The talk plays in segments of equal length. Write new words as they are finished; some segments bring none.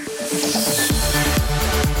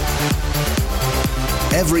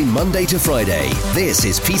Every Monday to Friday, this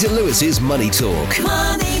is Peter Lewis's Money Talk.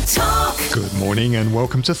 Money Talk. Good morning and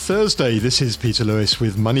welcome to Thursday. This is Peter Lewis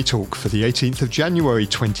with Money Talk for the 18th of January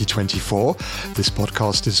 2024. This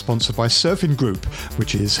podcast is sponsored by Surfin Group,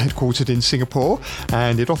 which is headquartered in Singapore,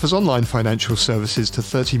 and it offers online financial services to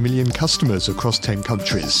 30 million customers across 10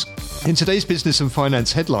 countries. In today's business and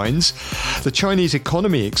finance headlines, the Chinese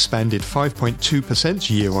economy expanded 5.2%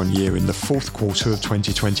 year-on-year in the fourth quarter of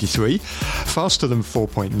 2023, faster than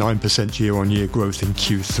 4.9% year-on-year growth in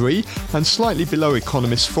Q3, and slightly below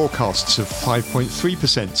economists' forecasts of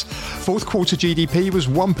 5.3%. Fourth quarter GDP was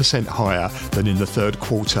 1% higher than in the third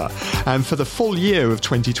quarter. And for the full year of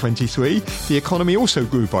 2023, the economy also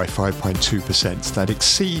grew by 5.2%. That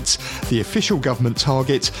exceeds the official government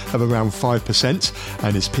target of around 5%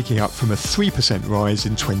 and is picking up from a 3% rise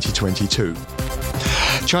in 2022.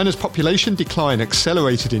 China's population decline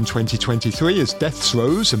accelerated in 2023 as deaths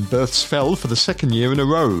rose and births fell for the second year in a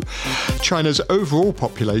row. China's overall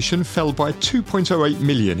population fell by 2.08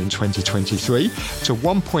 million in 2023 to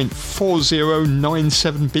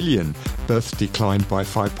 1.4097 billion. Birth declined by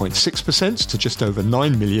 5.6% to just over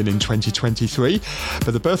 9 million in 2023,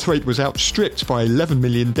 but the birth rate was outstripped by 11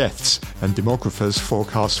 million deaths, and demographers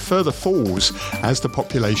forecast further falls as the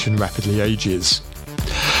population rapidly ages.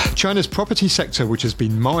 China's property sector, which has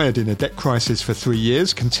been mired in a debt crisis for 3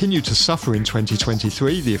 years, continued to suffer in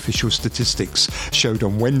 2023, the official statistics showed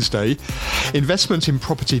on Wednesday. Investment in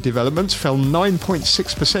property development fell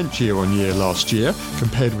 9.6% year-on-year last year,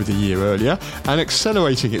 compared with a year earlier, and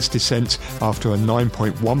accelerating its descent after a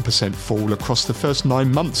 9.1% fall across the first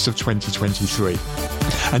 9 months of 2023.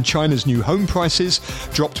 And China's new home prices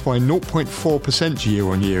dropped by 0.4%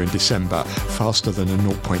 year-on-year in December, faster than a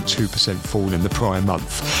 0.2% fall in the prior month.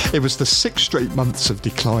 It was the 6 straight months of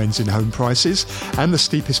declines in home prices and the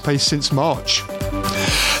steepest pace since March.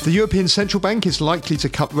 The European Central Bank is likely to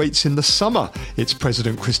cut rates in the summer, its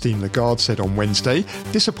President Christine Lagarde said on Wednesday,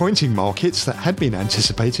 disappointing markets that had been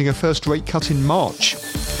anticipating a first rate cut in March.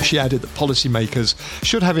 She added that policymakers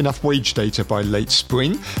should have enough wage data by late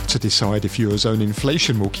spring to decide if Eurozone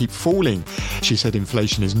inflation will keep falling. She said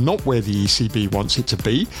inflation is not where the ECB wants it to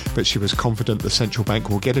be, but she was confident the central bank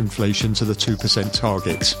will get inflation to the 2%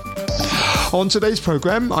 target. On today's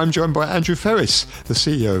programme, I'm joined by Andrew Ferris, the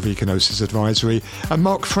CEO of Econosis Advisory, and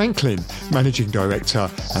Mark Franklin, Managing Director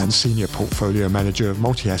and Senior Portfolio Manager of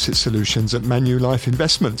Multi-Asset Solutions at Manulife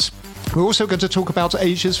Investments. We're also going to talk about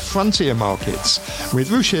Asia's frontier markets with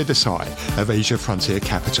Ruchir Desai of Asia Frontier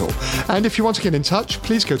Capital. And if you want to get in touch,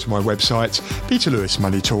 please go to my website,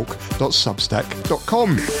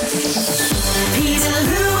 peterlewismoneytalk.substack.com. Peter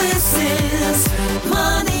Lewis's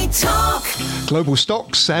Money Talk. Global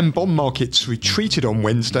stocks and bond markets retreated on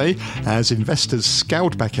Wednesday as investors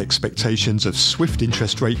scaled back expectations of swift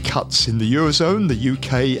interest rate cuts in the Eurozone, the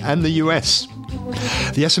UK and the US.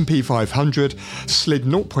 The S&P 500 slid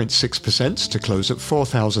 0.6% to close at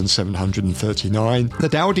 4,739. The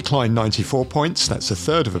Dow declined 94 points, that's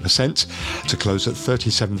 1/3%, to close at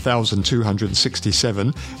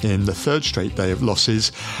 37,267 in the third straight day of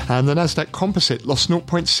losses. And the Nasdaq Composite lost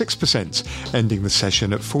 0.6%, ending the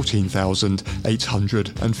session at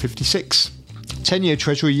 14,856. 10-year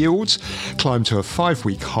Treasury yields climbed to a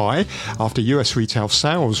 5-week high after US retail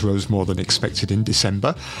sales rose more than expected in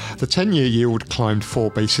December. The 10-year yield climbed 4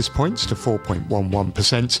 basis points to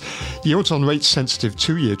 4.11%. Yields on rate-sensitive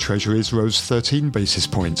 2-year Treasuries rose 13 basis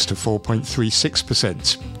points to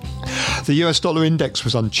 4.36%. The US dollar index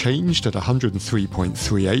was unchanged at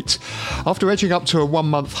 103.38 after edging up to a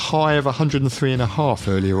 1-month high of 103.5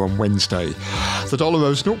 earlier on Wednesday. The dollar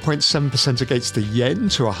rose 0.7% against the yen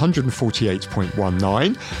to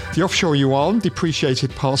 148.19. The offshore yuan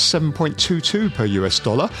depreciated past 7.22 per US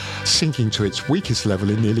dollar, sinking to its weakest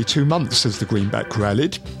level in nearly 2 months as the greenback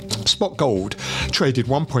rallied. Spot gold traded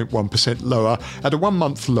 1.1% lower at a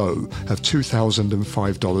 1-month low of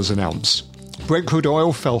 $2,005 an ounce. Brent crude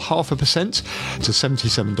oil fell 0.5% to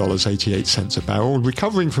 $77.88 a barrel,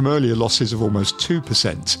 recovering from earlier losses of almost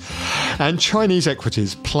 2%. And Chinese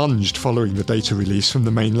equities plunged following the data release from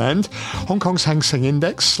the mainland. Hong Kong's Hang Seng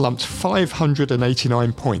Index slumped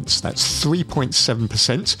 589 points, that's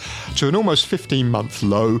 3.7%, to an almost 15-month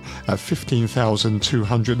low of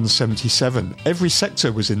 15,277. Every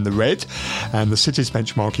sector was in the red, and the Cities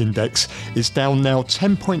Benchmark Index is down now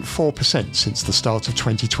 10.4% since the start of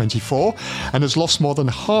 2024, and has lost more than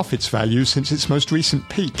half its value since its most recent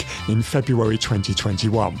peak in February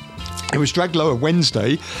 2021. It was dragged lower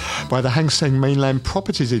Wednesday by the Hang Seng Mainland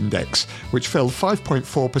Properties Index, which fell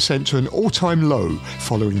 5.4% to an all-time low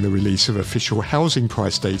following the release of official housing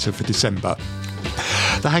price data for December.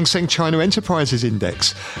 The Hang Seng China Enterprises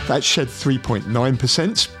Index, that shed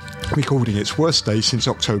 3.9%. recording its worst day since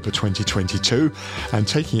October 2022 and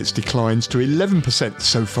taking its declines to 11%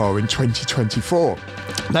 so far in 2024.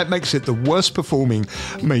 That makes it the worst performing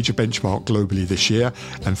major benchmark globally this year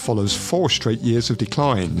and follows 4 straight years of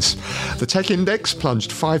declines. The tech index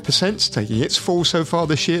plunged 5%, taking its fall so far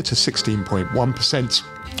this year to 16.1%.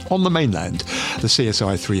 On the mainland, the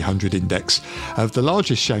CSI 300 index of the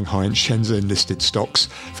largest Shanghai and Shenzhen listed stocks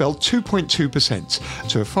fell 2.2%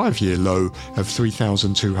 to a 5-year low of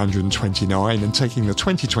 3,229 and taking the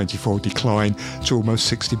 2024 decline to almost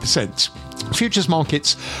 60%. Futures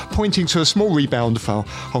markets pointing to a small rebound for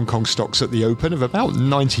Hong Kong stocks at the open of about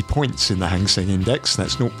 90 points in the Hang Seng Index,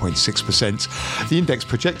 that's 0.6%. The index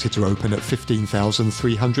projected to open at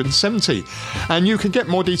 15,370. And you can get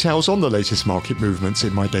more details on the latest market movements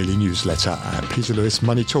in my daily newsletter at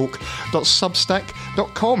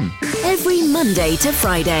peterlewismoneytalk.substack.com. Every Monday to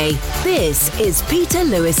Friday, this is Peter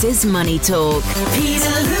Lewis's Money Talk. Peter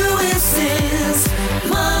Lewis's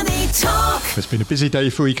Money Talk. It's been a busy day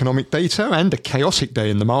for economic data and a chaotic day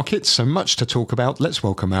in the markets, so much to talk about. Let's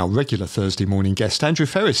welcome our regular Thursday morning guest, Andrew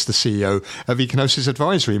Ferris, the CEO of Econosis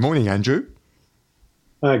Advisory. Morning, Andrew.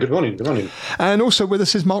 Good morning. Good morning. And also with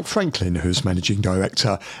us is Mark Franklin, who's Managing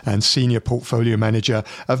Director and Senior Portfolio Manager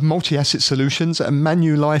of Multi-Asset Solutions and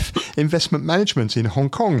Manulife Investment Management in Hong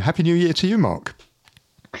Kong. Happy New Year to you, Mark.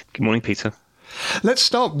 Good morning, Peter. Let's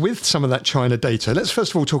start with some of that China data. Let's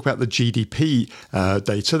first of all talk about the GDP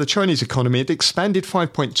data. The Chinese economy, it expanded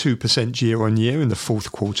 5.2% year on year in the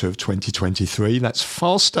fourth quarter of 2023. That's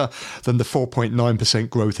faster than the 4.9%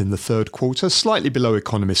 growth in the third quarter, slightly below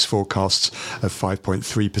economists' forecasts of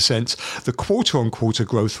 5.3%. The quarter-on-quarter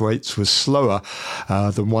growth rates was slower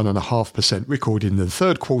than 1.5% recorded in the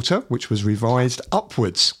third quarter, which was revised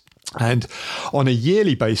upwards. And on a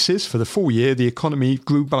yearly basis, for the full year, the economy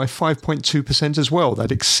grew by 5.2% as well.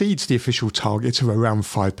 That exceeds the official target of around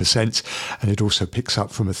 5%. And it also picks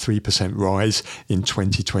up from a 3% rise in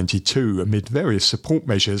 2022 amid various support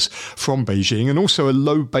measures from Beijing and also a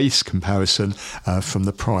low base comparison from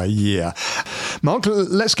the prior year. Mark,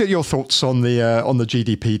 let's get your thoughts on the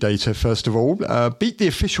GDP data, first of all. Beat the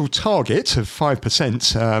official target of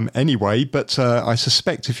 5% anyway, but I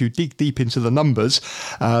suspect if you dig deep into the numbers,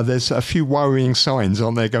 there's a few worrying signs,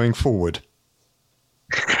 aren't there, going forward?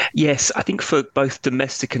 Yes, I think for both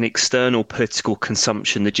domestic and external political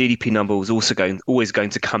consumption, the GDP number was also always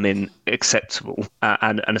going to come in acceptable,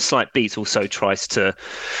 and a slight beat also tries to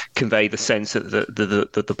convey the sense that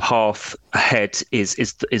the path ahead is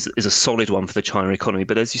a solid one for the China economy.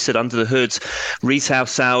 But as you said, under the hood, retail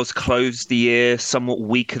sales closed the year somewhat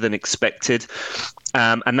weaker than expected.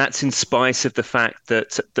 And that's in spite of the fact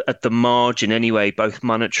that at the margin anyway, both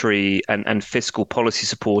monetary and fiscal policy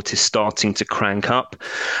support is starting to crank up.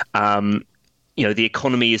 The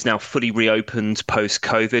economy is now fully reopened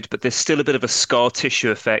post-COVID, but there's still a bit of a scar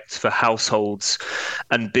tissue effect for households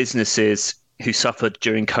and businesses who suffered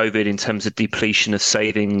during COVID in terms of depletion of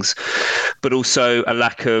savings, but also a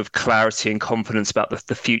lack of clarity and confidence about the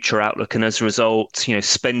future outlook. And as a result,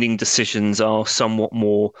 spending decisions are somewhat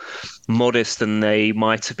more modest than they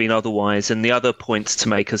might have been otherwise. And the other point to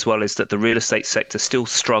make as well is that the real estate sector still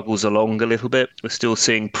struggles along a little bit. We're still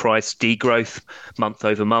seeing price degrowth month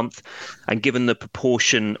over month. And given the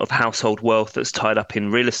proportion of household wealth that's tied up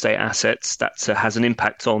in real estate assets, that has an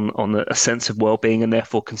impact on a sense of well-being and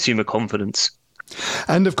therefore consumer confidence.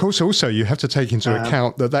 And of course, also, you have to take into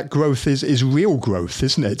account that growth is real growth,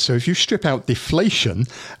 isn't it? So if you strip out deflation,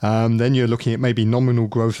 then you're looking at maybe nominal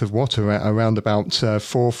growth of what, around about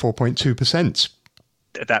 4.2%.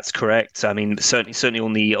 That's correct. I mean, certainly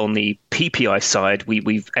on the PPI side,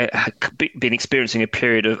 we've been experiencing a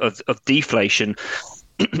period of deflation.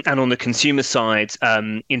 And on the consumer side,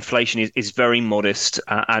 inflation is very modest.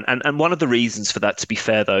 And one of the reasons for that, to be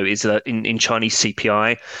fair, though, is that in Chinese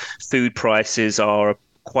CPI, food prices are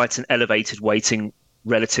quite an elevated weighting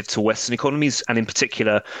relative to Western economies, and in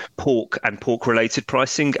particular pork and pork-related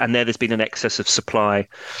pricing. And there's been an excess of supply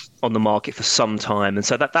on the market for some time, and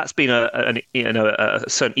so that's been a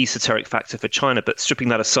certain esoteric factor for China. But stripping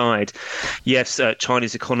that aside, yes,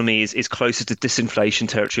 China's economy is closer to disinflation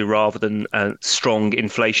territory rather than strong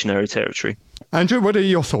inflationary territory. Andrew, what are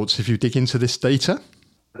your thoughts if you dig into this data?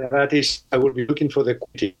 That is, I will be looking for the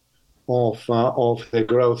quantity of the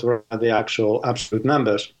growth rather than the actual absolute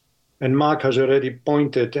numbers. And Mark has already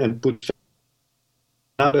pointed and put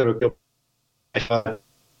another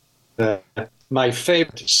my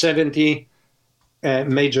favorite 70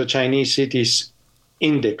 major Chinese cities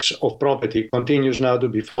index of property continues now to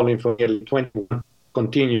be falling for nearly 21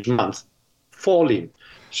 continuous months, falling.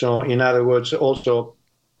 So in other words, also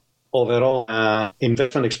overall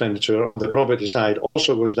investment expenditure on the property side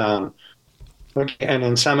also goes down. Okay. And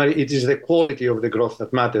in summary, it is the quality of the growth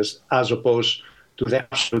that matters as opposed to the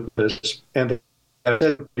absolute numbers. And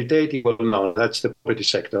the qualitative, well, no, that's the property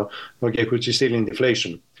sector, okay, which is still in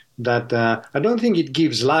deflation. That I don't think it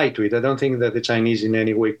gives light to it. I don't think that the Chinese in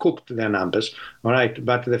any way cooked their numbers, all right?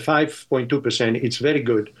 But the 5.2%, it's very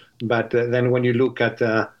good. But then when you look at,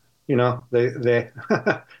 the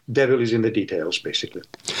devil is in the details, basically.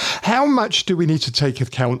 How much do we need to take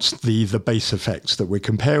account the base effects that we're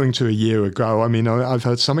comparing to a year ago? I mean, I've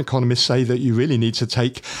heard some economists say that you really need to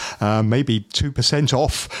take maybe 2%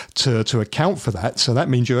 off to account for that. So that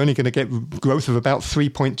means you're only going to get growth of about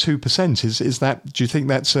 3.2%. Is that? Do you think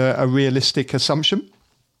that's a realistic assumption?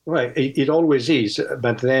 Well, it always is.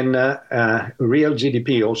 But then real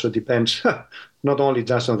GDP also depends not only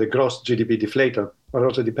just on the gross GDP deflator, but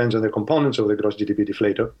also depends on the components of the gross GDP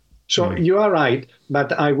deflator. So you are right,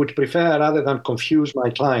 but I would prefer, rather than confuse my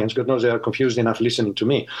clients, God knows they are confused enough listening to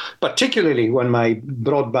me, particularly when my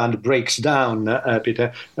broadband breaks down,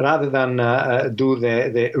 Peter, rather than do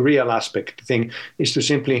the real aspect thing, is to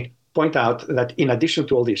simply point out that in addition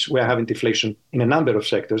to all this, we're having deflation in a number of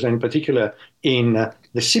sectors, and in particular in the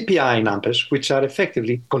CPI numbers, which are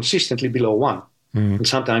effectively consistently below 1, and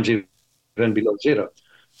sometimes even below 0.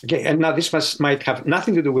 Okay, and now this might have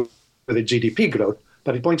nothing to do with the GDP growth,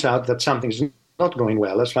 but it points out that something's not going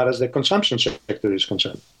well as far as the consumption sector is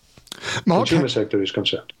concerned. Consumer sector is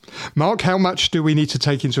concerned. Mark, how much do we need to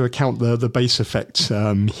take into account the base effect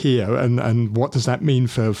here, and what does that mean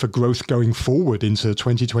for growth going forward into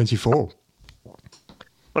 2024?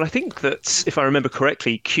 Well, I think that, if I remember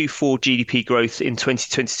correctly, Q4 GDP growth in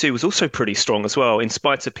 2022 was also pretty strong as well, in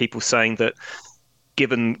spite of people saying that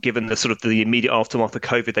given the sort of the immediate aftermath of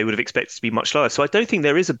COVID, they would have expected to be much lower. So I don't think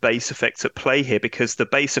there is a base effect at play here, because the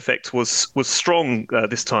base effect was strong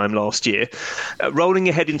this time last year. Rolling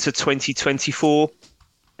ahead into 2024,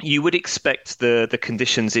 you would expect the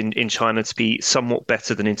conditions in China to be somewhat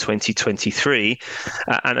better than in 2023.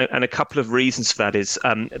 And a couple of reasons for that is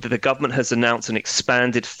that the government has announced an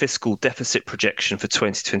expanded fiscal deficit projection for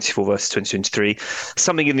 2024 versus 2023,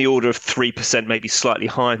 something in the order of 3%, maybe slightly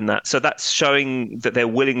higher than that. So that's showing that they're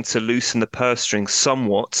willing to loosen the purse strings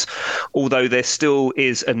somewhat, although there still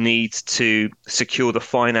is a need to secure the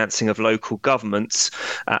financing of local governments,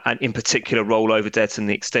 and in particular rollover debt and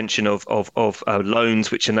the extension of loans,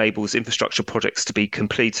 which enables infrastructure projects to be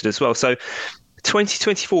completed as well. So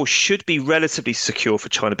 2024 should be relatively secure for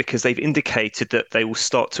China, because they've indicated that they will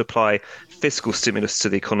start to apply fiscal stimulus to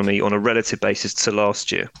the economy on a relative basis to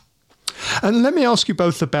last year. And let me ask you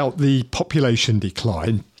both about the population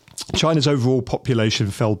decline. China's overall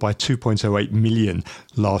population fell by 2.08 million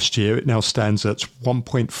last year. It now stands at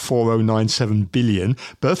 1.4097 billion.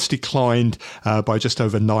 Births declined by just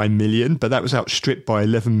over 9 million, but that was outstripped by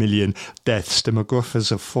 11 million deaths.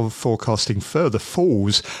 Demographers are forecasting further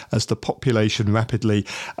falls as the population rapidly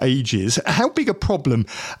ages. How big a problem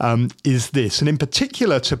is this? And in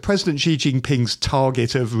particular, to President Xi Jinping's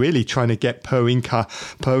target of really trying to get per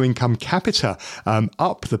income capita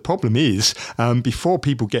up. The problem is, before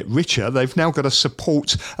people get richer, they've now got to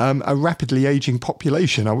support a rapidly aging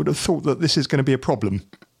population. I would have thought that this is going to be a problem.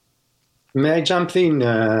 May I jump in,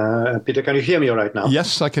 Peter? Can you hear me right now?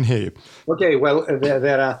 Yes, I can hear you. Okay, well,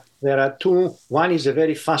 there are two. One is a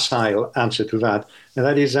very facile answer to that, and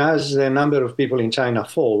that is, as the number of people in China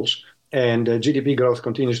falls and GDP growth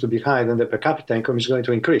continues to be high, then the per capita income is going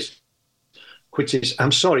to increase, which is,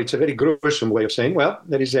 I'm sorry, it's a very gruesome way of saying, well,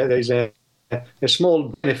 there is a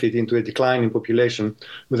small benefit into a decline in population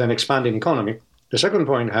with an expanding economy. The second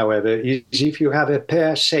point, however, is if you have a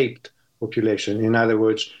pear-shaped population, in other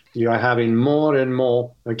words, you are having more and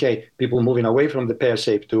more, people moving away from the pear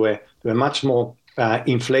shape to a much more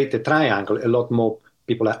inflated triangle, a lot more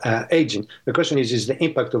people are aging. The question is the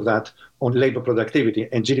impact of that on labor productivity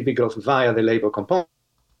and GDP growth via the labor component.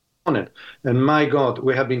 And my God,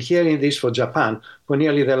 we have been hearing this for Japan for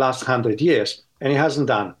nearly the last 100 years, and it hasn't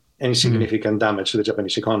done any significant damage to the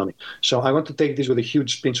Japanese economy. So I want to take this with a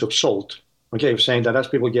huge pinch of salt, of saying that as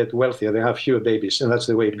people get wealthier, they have fewer babies, and that's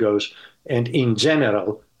the way it goes. And in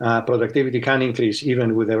general, productivity can increase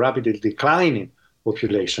even with a rapidly declining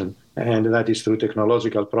population, and that is through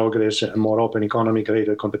technological progress, a more open economy,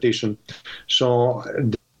 greater competition. So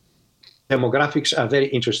demographics are very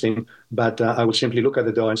interesting, but I would simply look at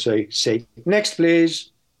the door and say, next,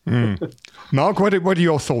 please. Mark, what are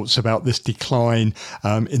your thoughts about this decline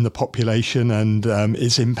in the population and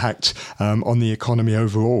its impact on the economy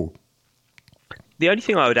overall? The only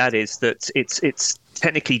thing I would add is that it's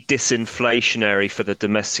technically disinflationary for the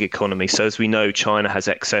domestic economy. So as we know, China has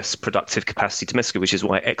excess productive capacity domestically, which is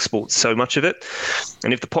why it exports so much of it.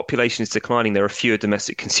 And if the population is declining, there are fewer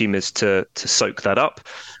domestic consumers to soak that up.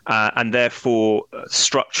 And therefore,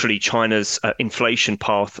 structurally, China's inflation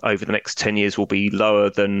path over the next 10 years will be lower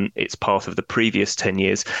than its path of the previous 10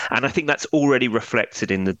 years. And I think that's already reflected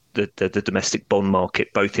in the domestic bond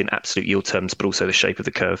market, both in absolute yield terms, but also the shape of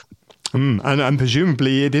the curve. And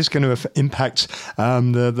presumably it is going to impact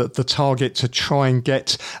the target to try and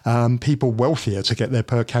get people wealthier, to get their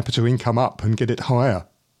per capita income up and get it higher.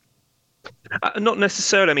 Not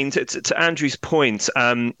necessarily. I mean, to Andrew's point,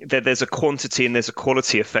 there's a quantity and there's a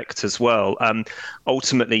quality effect as well.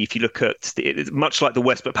 Ultimately, if you look at much like the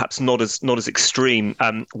West, but perhaps not as extreme,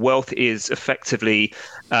 wealth is effectively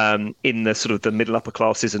in the sort of the middle upper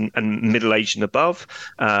classes and middle aged and above,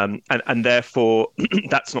 and therefore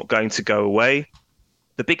that's not going to go away.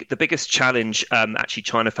 The biggest challenge actually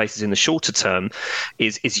China faces in the shorter term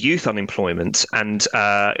is youth unemployment and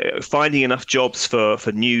finding enough jobs for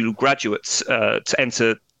new graduates to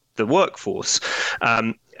enter the workforce.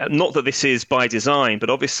 Not that this is by design,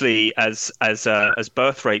 but obviously as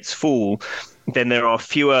birth rates fall, then there are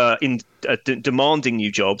fewer demanding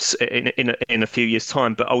new jobs in a few years'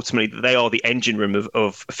 time, but ultimately they are the engine room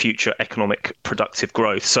of future economic productive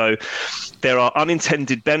growth. So there are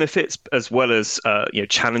unintended benefits as well as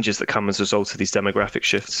challenges that come as a result of these demographic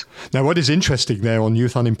shifts. Now, what is interesting there on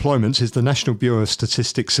youth unemployment is the National Bureau of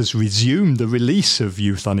Statistics has resumed the release of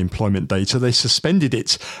youth unemployment data. They suspended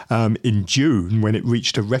it in June when it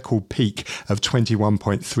reached a record peak of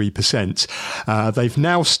 21.3%. They've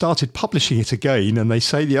now started publishing it again, and they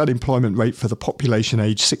say the unemployment rate for the population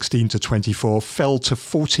aged 16 to 24 fell to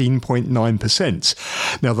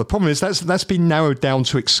 14.9%. Now, the problem is that's been narrowed down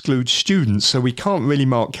to exclude students, so we can't really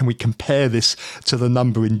can we compare this to the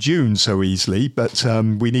number in June so easily, but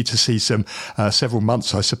we need to see some several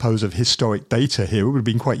months, I suppose, of historic data here. It would have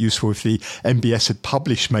been quite useful if the NBS had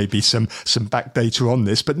published maybe some back data on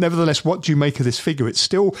this, but nevertheless, what do you make of this figure? It's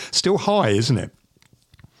still high, isn't it?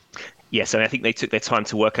 Yes, and I think they took their time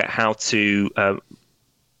to work out how to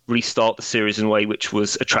restart the series in a way which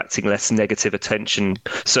was attracting less negative attention,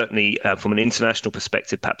 certainly from an international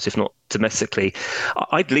perspective, perhaps if not domestically.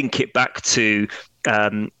 I'd link it back to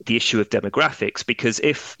the issue of demographics, because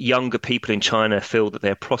if younger people in China feel that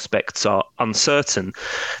their prospects are uncertain,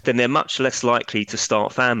 then they're much less likely to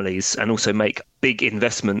start families and also make big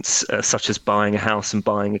investments such as buying a house and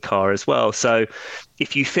buying a car as well. So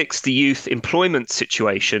if you fix the youth employment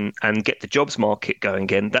situation and get the jobs market going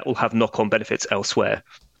again, that will have knock-on benefits elsewhere.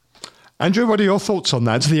 Andrew, what are your thoughts on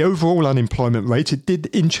that? The overall unemployment rate, it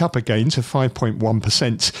did inch up again to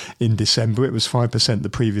 5.1% in December. It was 5% the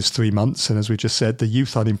previous 3 months. And as we just said, the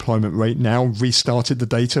youth unemployment rate now restarted the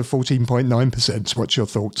data, 14.9%. What's your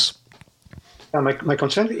thoughts? My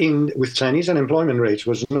concern with Chinese unemployment rates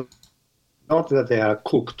was not that they are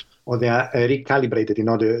cooked or they are recalibrated in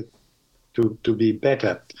order to be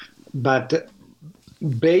better, but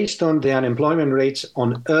based on the unemployment rates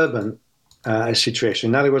on urban situation.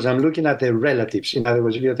 In other words, I'm looking at the relatives. In other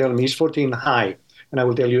words, if you tell me is 14 high, and I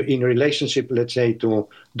will tell you in relationship, let's say, to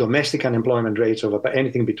domestic unemployment rates of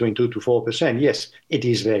anything between 2 to 4%, yes, it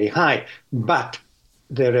is very high. But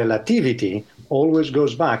the relativity always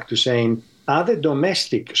goes back to saying, are the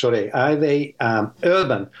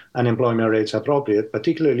urban unemployment rates appropriate,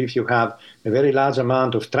 particularly if you have a very large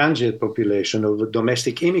amount of transient population, of the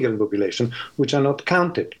domestic immigrant population, which are not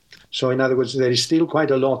counted. So in other words, there is still quite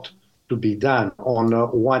a lot to be done on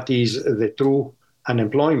what is the true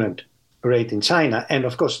unemployment rate in China. And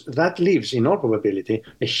of course, that leaves, in all probability,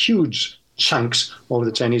 a huge chunks of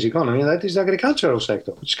the Chinese economy. That is the agricultural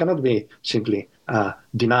sector, which cannot be simply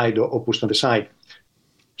denied or pushed on the side.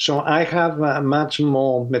 So I have much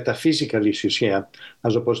more metaphysical issues here,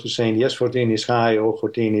 as opposed to saying, yes, 14 is high or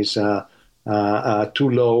 14 is too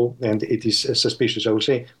low and it is suspicious. I will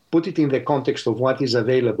say, put it in the context of what is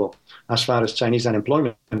available as far as Chinese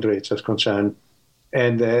unemployment rates are concerned,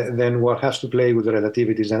 and then what has to play with the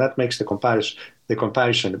relativities, and that makes the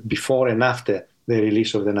comparison before and after the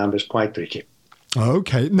release of the numbers quite tricky.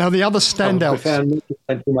 Okay. Now, the other standout... I prefer not to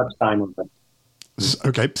spend too much time on that.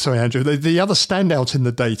 Okay, sorry, Andrew. The other standout in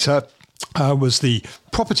the data was the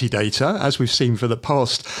property data. As we've seen for the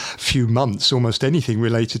past few months, almost anything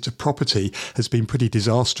related to property has been pretty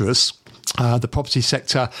disastrous. The property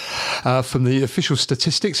sector, from the official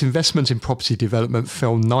statistics, investment in property development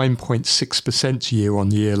fell 9.6% year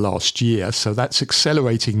on year last year. So that's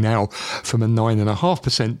accelerating now from a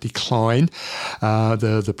 9.5% decline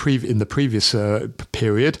in the previous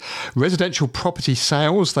period. Residential property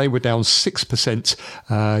sales, they were down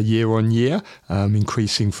 6% year on year,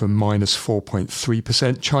 increasing from minus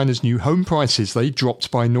 4.3%. China's new home prices, they dropped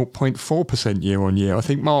by 0.4% year on year. I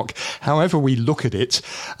think, Mark, however we look at it,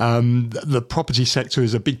 the property sector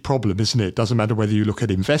is a big problem, isn't it? It doesn't matter whether you look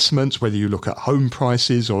at investments, whether you look at home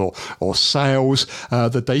prices or sales,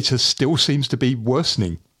 the data still seems to be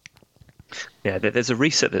worsening. Yeah, there's a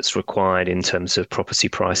reset that's required in terms of property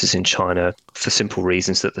prices in China for simple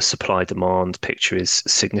reasons that the supply-demand picture is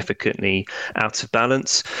significantly out of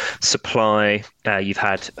balance. Supply, you've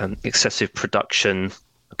had excessive production,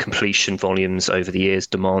 completion volumes over the years.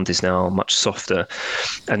 Demand is now much softer.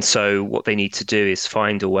 And so what they need to do is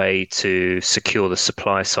find a way to secure the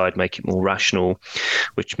supply side, make it more rational,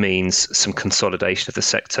 which means some consolidation of the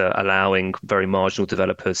sector, allowing very marginal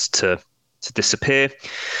developers to disappear,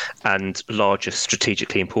 and larger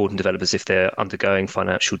strategically important developers, if they're undergoing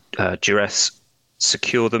financial duress,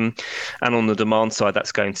 secure them. And on the demand side,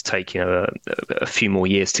 that's going to take a few more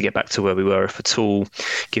years to get back to where we were, if at all,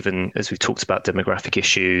 given, as we've talked about, demographic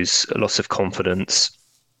issues, loss of confidence,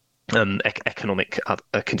 economic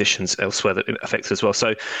conditions elsewhere that affect us as well.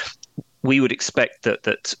 So we would expect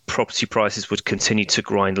that property prices would continue to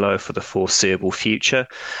grind lower for the foreseeable future.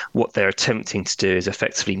 What they're attempting to do is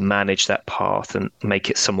effectively manage that path and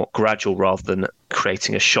make it somewhat gradual rather than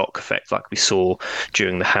creating a shock effect like we saw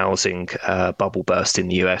during the housing bubble burst in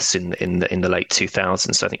the US in the late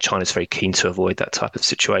 2000s. So I think China's very keen to avoid that type of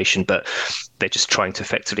situation, but they're just trying to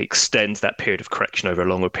effectively extend that period of correction over a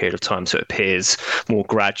longer period of time so it appears more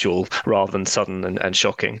gradual rather than sudden and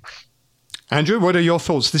shocking. Andrew, what are your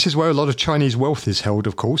thoughts? This is where a lot of Chinese wealth is held,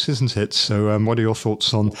 of course, isn't it? So what are your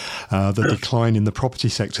thoughts on the decline in the property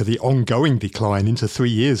sector, the ongoing decline into 3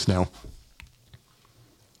 years now?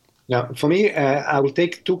 Yeah, for me, I will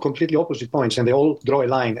take two completely opposite points, and they all draw a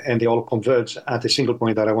line and they all converge at a single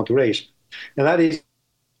point that I want to raise. And that is,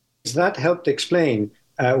 that helped explain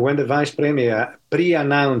when the vice premier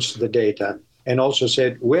pre-announced the data and also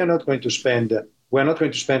said, we're not going to spend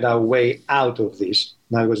our way out of this.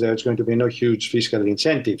 In other words, there's going to be no huge fiscal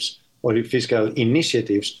incentives or fiscal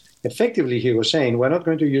initiatives. Effectively, he was saying, we're not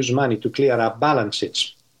going to use money to clear up balance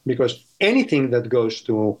sheets, because anything that goes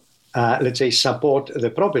to, let's say, support the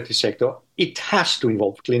property sector, it has to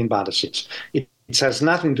involve cleaning balance sheets. It has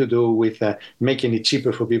nothing to do with making it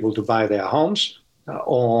cheaper for people to buy their homes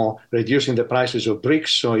or reducing the prices of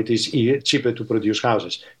bricks so it is cheaper to produce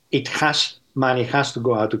houses. Money has to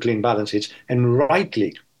go out to clean balance sheets, and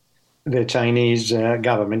rightly, the Chinese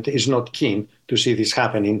government is not keen to see this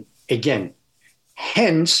happening again.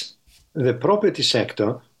 Hence, the property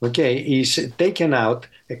sector, is taken out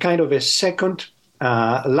a kind of a second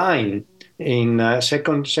line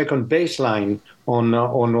second baseline on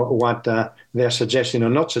what they're suggesting or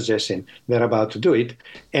not suggesting. They're about to do it,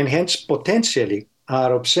 and hence potentially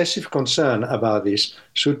our obsessive concern about this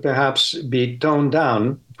should perhaps be toned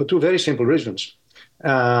down for two very simple reasons.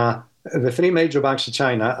 The three major banks in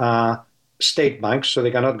China are state banks, so they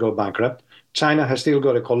cannot go bankrupt. China has still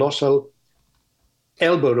got a colossal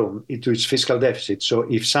elbow room into its fiscal deficit. So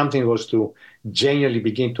if something was to genuinely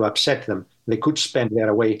begin to upset them, they could spend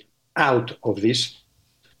their way out of this.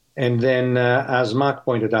 And then, as Mark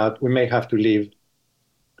pointed out, we may have to live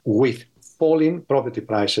with falling property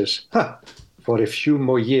prices for a few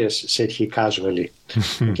more years, said he casually.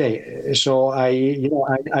 So I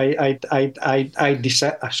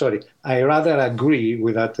rather agree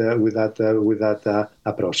with that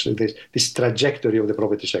approach, this trajectory of the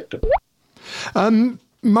property sector.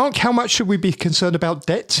 Mark, how much should we be concerned about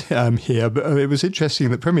debt here? It was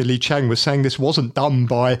interesting that Premier Li Qiang was saying this wasn't done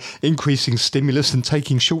by increasing stimulus and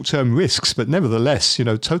taking short-term risks, but nevertheless,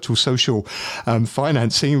 total social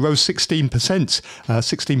financing rose 16%,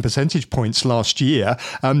 16 percentage points last year.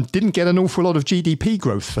 Didn't get an awful lot of GDP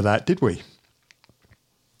growth for that, did we?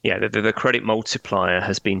 Yeah, the credit multiplier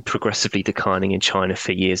has been progressively declining in China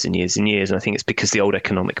for years and years and years. And I think it's because the old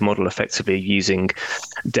economic model, effectively using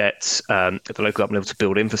debt at the local government level to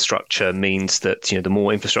build infrastructure, means that the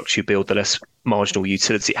more infrastructure you build, the less marginal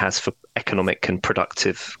utility it has for economic and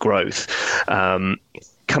productive growth.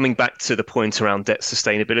 Coming back to the point around debt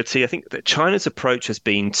sustainability, I think that China's approach has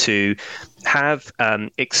been to have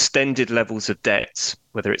extended levels of debt,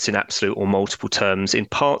 whether it's in absolute or multiple terms, in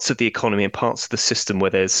parts of the economy and parts of the system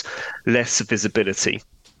where there's less visibility.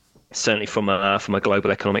 certainly from a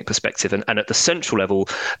global economic perspective. And at the central level,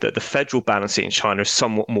 the federal balance sheet in China is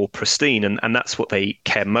somewhat more pristine, and that's what they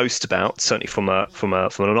care most about, certainly from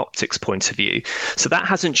an optics point of view. So that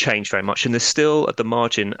hasn't changed very much, and there's still at the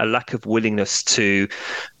margin a lack of willingness to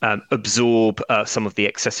absorb some of the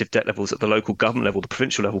excessive debt levels at the local government level, the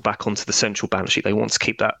provincial level, back onto the central balance sheet. They want to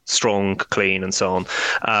keep that strong, clean, and so on.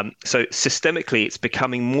 So systemically, it's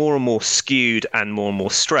becoming more and more skewed and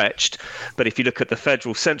more stretched. But if you look at the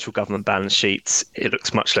federal central government balance sheets, it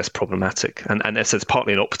looks much less problematic. And there's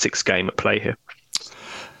partly an optics game at play here.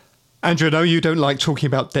 Andrew, I know you don't like talking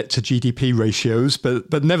about debt to GDP ratios,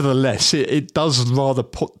 but nevertheless, it does rather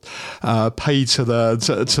pay to the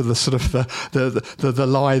sort of the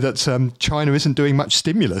lie that China isn't doing much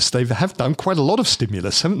stimulus. They have done quite a lot of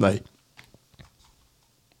stimulus, haven't they?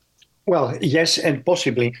 Well, yes, and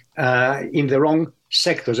possibly in the wrong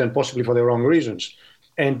sectors and possibly for the wrong reasons.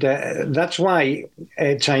 And that's why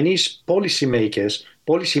Chinese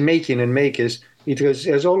policymaking and makers, it was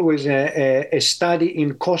as always a study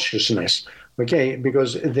in cautiousness, okay?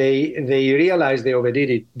 Because they realized they overdid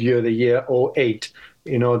it during the year 2008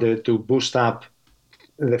 in order to boost up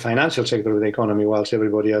the financial sector of the economy whilst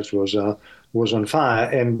everybody else was on fire.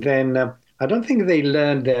 And then I don't think they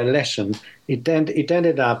learned their lesson. It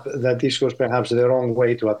ended up that this was perhaps the wrong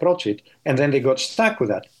way to approach it, and then they got stuck with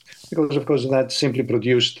that. Because, of course, that simply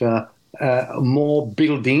produced more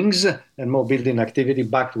buildings and more building activity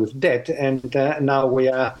backed with debt. And now we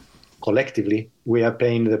are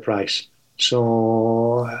paying the price.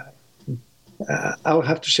 So I'll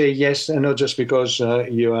have to say yes, and not just because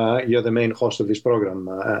you're the main host of this program,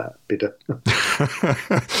 Peter.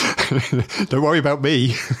 Don't worry about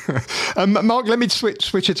me. Mark, let me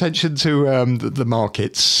switch attention to the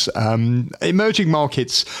markets. Emerging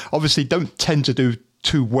markets obviously don't tend to do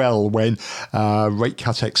too well when rate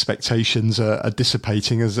cut expectations are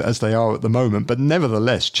dissipating as they are at the moment. But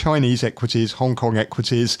nevertheless, Chinese equities, Hong Kong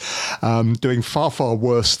equities, doing far, far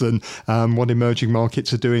worse than what emerging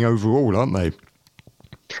markets are doing overall, aren't they?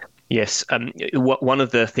 Yes. One of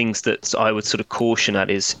the things that I would sort of caution at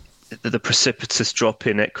is the precipitous drop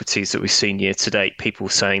in equities that we've seen year to date, people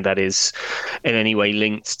saying that is in any way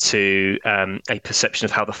linked to a perception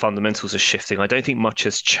of how the fundamentals are shifting. I don't think much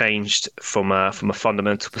has changed from a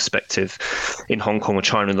fundamental perspective in Hong Kong or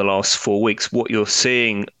China in the last 4 weeks. What you're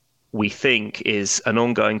seeing, we think, is an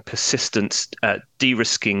ongoing persistent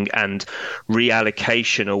de-risking and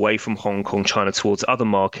reallocation away from Hong Kong, China towards other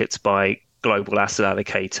markets by global asset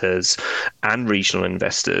allocators and regional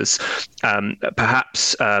investors,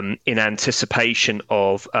 perhaps in anticipation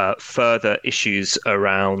of further issues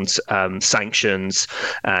around sanctions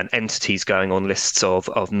and entities going on lists of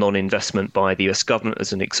non-investment by the US government,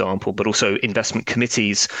 as an example, but also investment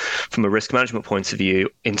committees from a risk management point of view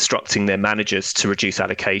instructing their managers to reduce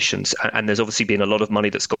allocations. And there's obviously been a lot of money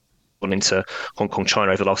that's gone into Hong Kong,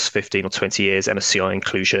 China over the last 15 or 20 years, MSCI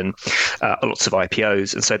inclusion, lots of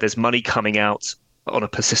IPOs. And so there's money coming out on a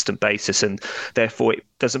persistent basis. And therefore, it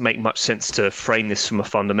doesn't make much sense to frame this from a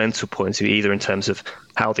fundamental point of view, either in terms of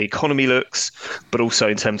how the economy looks, but also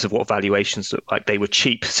in terms of what valuations look like. They were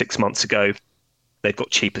cheap 6 months ago. They've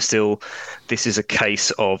got cheaper still. This is a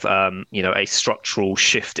case of, a structural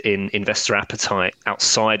shift in investor appetite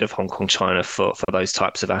outside of Hong Kong, China for those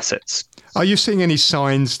types of assets. Are you seeing any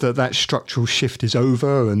signs that structural shift is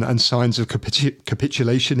over and signs of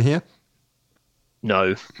capitulation here?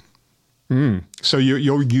 No. So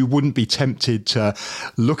you wouldn't be tempted to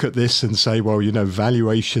look at this and say, well,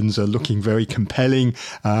 valuations are looking very compelling.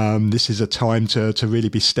 This is a time to really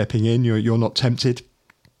be stepping in. You're not tempted?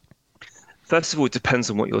 First of all, it depends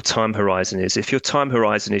on what your time horizon is. If your time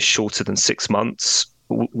horizon is shorter than 6 months,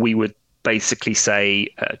 we would basically say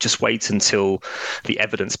just wait until the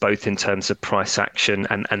evidence, both in terms of price action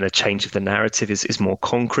and the change of the narrative, is more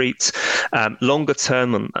concrete. Longer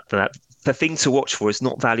term than that, the thing to watch for is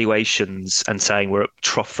not valuations and saying we're at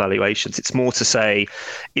trough valuations. It's more to say,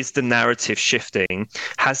 is the narrative shifting?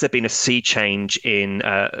 Has there been a sea change in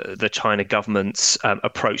the China government's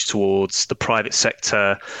approach towards the private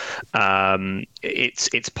sector,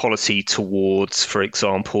 its policy towards, for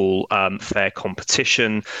example, fair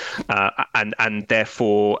competition, and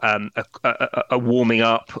therefore a warming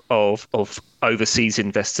up of overseas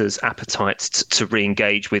investors' appetites to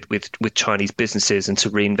re-engage with Chinese businesses and to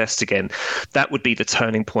reinvest again? That would be the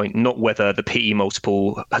turning point, not whether the PE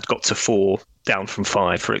multiple had got to 4 down from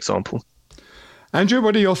 5, for example. Andrew,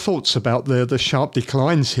 what are your thoughts about the sharp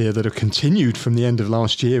declines here that have continued from the end of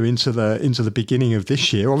last year into the beginning of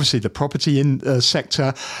this year? Obviously, the property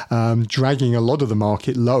sector dragging a lot of the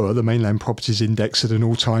market lower, the mainland properties index at an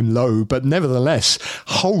all-time low, but nevertheless,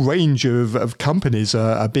 a whole range of companies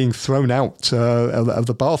are being thrown out of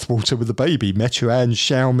the bathwater with the baby. Meituan,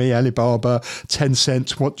 Xiaomi, Alibaba,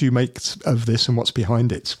 Tencent. What do you make of this and what's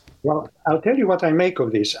behind it? Well, I'll tell you what I make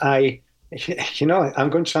of this. I'm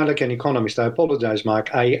going to sound like an economist. I apologize,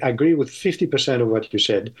 Mark. I agree with 50% of what you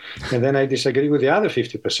said, and then I disagree with the other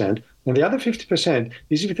 50%. And the other 50%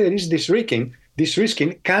 is if there is this risking,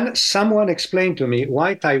 can someone explain to me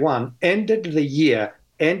why Taiwan ended the year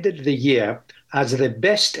as the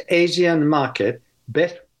best Asian market,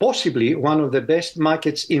 possibly one of the best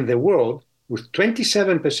markets in the world, with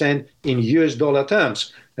 27% in US dollar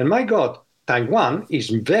terms? And my God, Taiwan is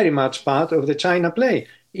very much part of the China play.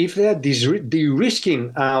 If they're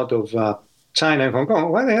de-risking out of China and Hong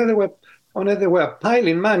Kong, why the hell they were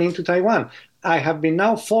piling money into Taiwan? I have been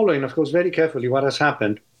now following, of course, very carefully what has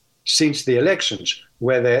happened since the elections,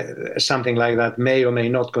 whether something like that may or may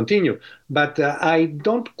not continue. But I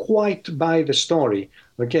don't quite buy the story,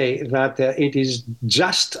 that it is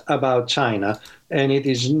just about China, and it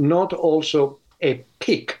is not also a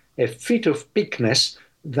fit of pickness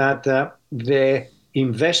that the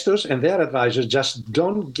investors and their advisors just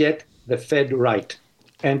don't get the Fed right.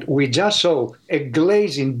 And we just saw a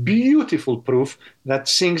glazing, beautiful proof that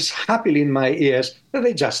sings happily in my ears that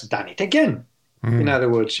they just done it again. In other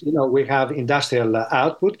words, we have industrial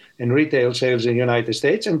output and retail sales in the United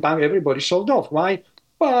States, and bang, everybody sold off. Why?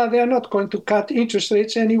 Well, they are not going to cut interest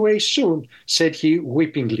rates anyway soon, said he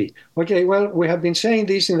weepingly. Okay, well, we have been saying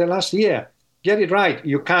this in the last year. Get it right.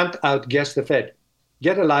 You can't outguess the Fed.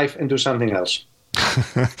 Get a life and do something else.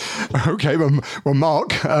 Okay, well,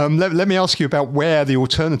 Mark, let me ask you about where the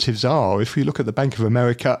alternatives are. If we look at the Bank of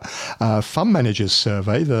America Fund Managers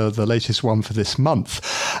Survey, the latest one for this month,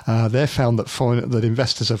 they found that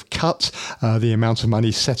investors have cut the amount of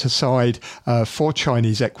money set aside for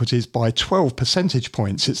Chinese equities by 12 percentage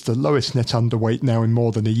points. It's the lowest net underweight now in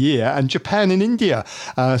more than a year. And Japan and India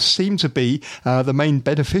seem to be the main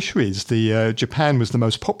beneficiaries. Japan was the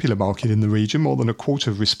most popular market in the region, more than a quarter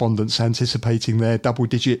of respondents anticipating their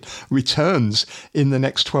double-digit returns in the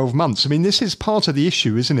next 12 months. I mean, this is part of the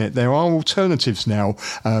issue, isn't it? There are alternatives now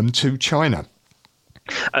to China.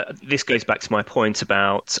 This goes back to my point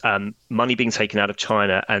about money being taken out of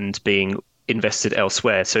China and being invested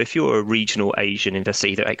elsewhere. So if you're a regional Asian investor,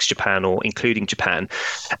 either ex-Japan or including Japan,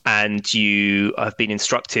 and you have been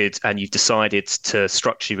instructed and you've decided to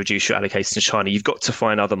structurally reduce your allocation to China, you've got to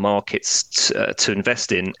find other markets to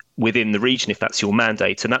invest in within the region if that's your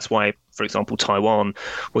mandate. And that's why, for example, Taiwan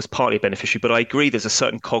was partly a beneficiary. But I agree there's a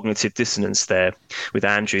certain cognitive dissonance there with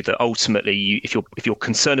Andrew that ultimately, if you're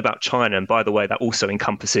concerned about China, and by the way, that also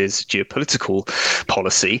encompasses geopolitical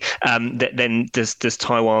policy, then does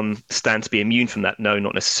Taiwan stand to be immune from that? No,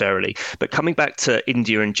 not necessarily. But coming back to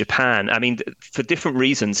India and Japan, I mean, for different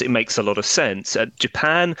reasons, it makes a lot of sense.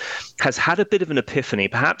 Japan has had a bit of an epiphany,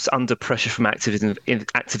 perhaps under pressure from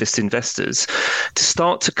activist investors, to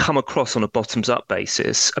start to come across on a bottoms-up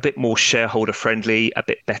basis, a bit more shareholder-friendly, a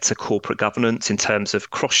bit better corporate governance in terms of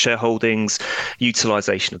cross-shareholdings,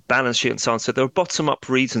 utilisation of balance sheet and so on. So there are bottom-up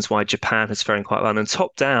reasons why Japan is faring quite well. And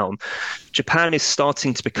top-down, Japan is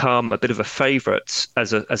starting to become a bit of a favourite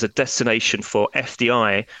as a destination for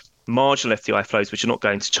FDI, marginal FDI flows, which are not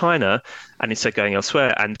going to China and instead going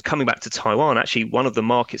elsewhere. And coming back to Taiwan, actually, one of the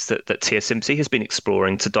markets that TSMC has been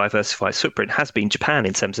exploring to diversify its footprint has been Japan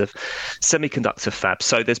in terms of semiconductor fabs.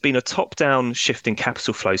 So there's been a top-down shift in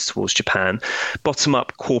capital flows towards Japan.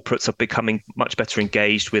 Bottom-up, corporates are becoming much better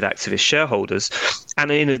engaged with activist shareholders.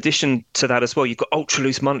 And in addition to that as well, you've got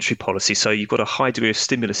ultra-loose monetary policy. So you've got a high degree of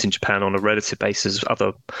stimulus in Japan on a relative basis.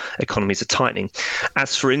 Other economies are tightening.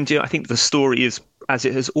 As for India, I think the story is, as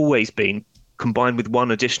it has always been, combined with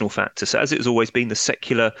one additional factor. So as it has always been, the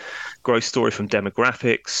secular growth story from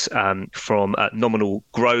demographics, from nominal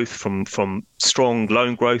growth, from strong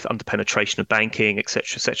loan growth, under penetration of banking,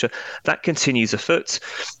 etc., that continues afoot.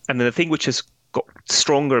 And then the thing which has got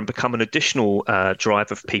stronger and become an additional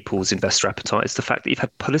driver of people's investor appetite is the fact that you've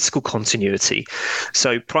had political continuity.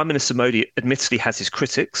 So Prime Minister Modi admittedly has his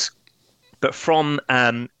critics, but from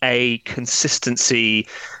a consistency,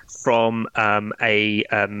 from a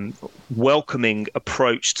welcoming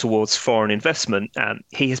approach towards foreign investment,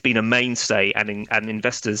 he has been a mainstay, and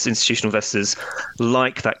investors, institutional investors,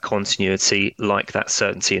 like that continuity, like that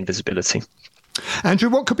certainty and visibility. Andrew,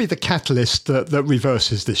 what could be the catalyst that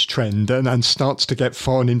reverses this trend and starts to get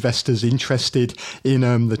foreign investors interested in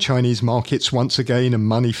the Chinese markets once again and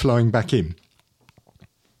money flowing back in?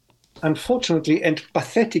 unfortunately and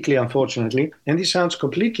pathetically unfortunately, and this sounds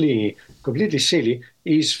completely silly,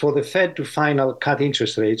 is for the Fed to final cut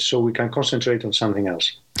interest rates so we can concentrate on something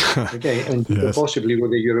else. Okay, and yes. Possibly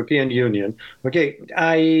with the European Union. Okay,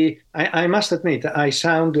 I must admit, I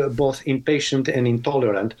sound both impatient and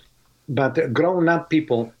intolerant, but grown-up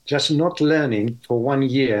people just not learning for 1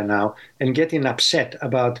 year now and getting upset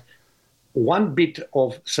about one bit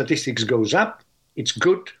of statistics goes up, it's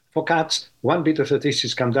good for cuts, one bit of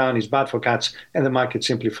statistics come down, it's bad for cuts, and the market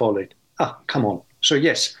simply follow it. Come on. So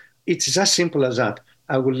yes, it's as simple as that.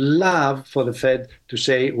 I would love for the Fed to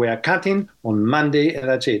say we are cutting on Monday and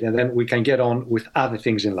that's it. And then we can get on with other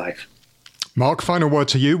things in life. Mark, final word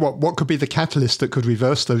to you. What could be the catalyst that could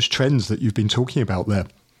reverse those trends that you've been talking about there?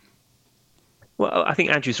 Well, I think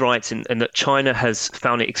Andrew's right in that China has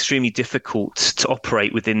found it extremely difficult to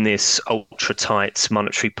operate within this ultra-tight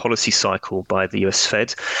monetary policy cycle by the US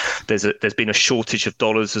Fed. There's been a shortage of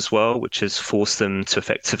dollars as well, which has forced them to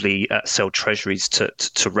effectively sell treasuries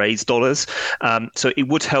to raise dollars. So it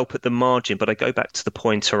would help at the margin, but I go back to the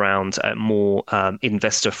point around a more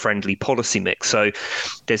investor-friendly policy mix. So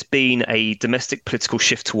there's been a domestic political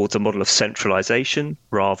shift towards a model of centralization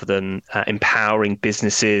rather than empowering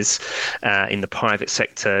businesses in the private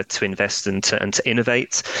sector to invest and to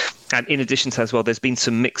innovate. And in addition to that as well, there's been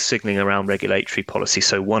some mixed signaling around regulatory policy.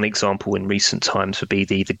 So one example in recent times would be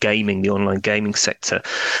the online gaming sector.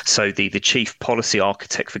 So the chief policy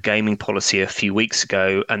architect for gaming policy a few weeks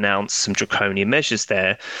ago announced some draconian measures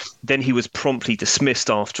there. Then he was promptly dismissed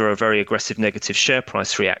after a very aggressive negative share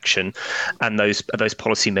price reaction, and those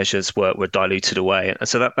policy measures were diluted away. And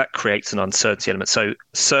so that creates an uncertainty element. So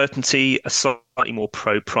certainty, a slightly more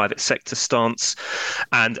pro-private sector stance,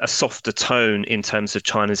 and a softer tone in terms of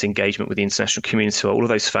China's engagement with the international community. All of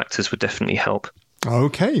those factors would definitely help.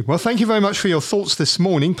 Okay. Well, thank you very much for your thoughts this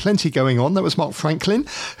morning. Plenty going on. That was Mark Franklin,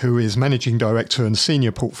 who is Managing Director and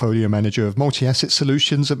Senior Portfolio Manager of Multi-Asset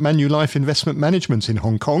Solutions at Manulife Investment Management in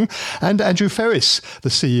Hong Kong, and Andrew Ferris, the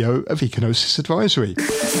CEO of Econosis Advisory.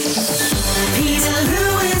 Peter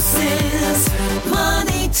Lewis's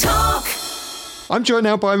Money Talk. I'm joined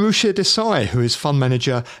now by Ruchir Desai, who is Fund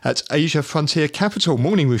Manager at Asia Frontier Capital.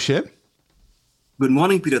 Morning, Ruchir. Good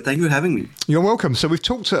morning, Peter. Thank you for having me. You're welcome. So we've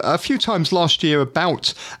talked a few times last year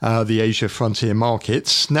about the Asia Frontier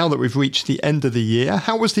markets. Now that we've reached the end of the year,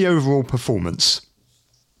 how was the overall performance?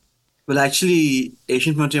 Well, actually,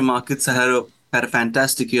 Asian Frontier markets had a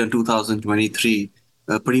fantastic year in 2023.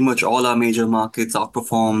 Pretty much all our major markets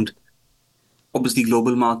outperformed, obviously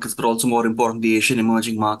global markets, but also more importantly, Asian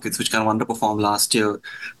emerging markets, which kind of underperformed last year.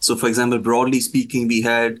 So, for example, broadly speaking, we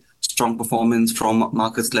had strong performance from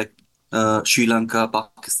markets like Sri Lanka,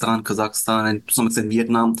 Pakistan, Kazakhstan, and to some extent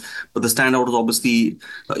Vietnam. But the standout was obviously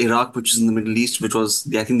Iraq, which is in the Middle East, which was,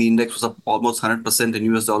 I think the index was up almost 100% in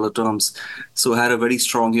US dollar terms. So had a very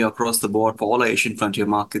strong year across the board for all our Asian frontier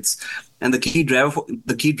markets. And the key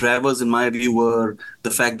drivers, in my view, were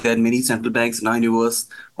the fact that many central banks in our universe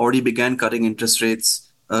already began cutting interest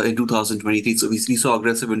rates in 2023. So we saw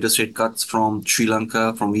aggressive interest rate cuts from Sri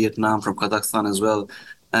Lanka, from Vietnam, from Kazakhstan as well.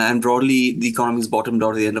 And broadly, the economy's bottomed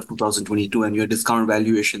out at the end of 2022, and you had discount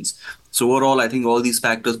valuations. So overall, I think all these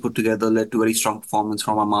factors put together led to very strong performance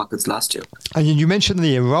from our markets last year. And you mentioned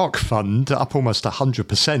the Iraq fund up almost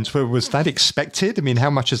 100%. Was that expected? I mean, how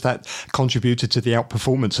much has that contributed to the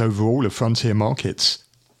outperformance overall of frontier markets?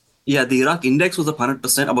 Yeah, the Iraq index was up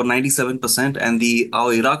 100%, about 97%, and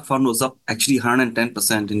our Iraq fund was up actually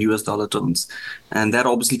 110% in US dollar terms. And that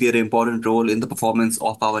obviously played an important role in the performance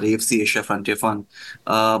of our AFC Asia Frontier Fund.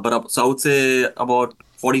 So I would say about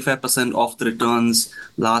 45% of the returns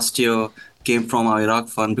last year came from our Iraq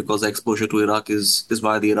fund because the exposure to Iraq is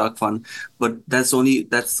via the Iraq fund. But that's only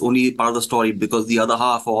part of the story, because the other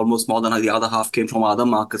half, or almost more than the other half, came from other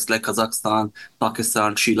markets like Kazakhstan,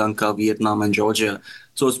 Pakistan, Sri Lanka, Vietnam, and Georgia.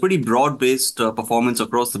 So it's pretty broad-based performance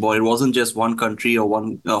across the board. It wasn't just one country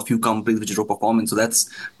or a few companies which drove performance. So that's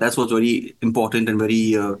what's very important and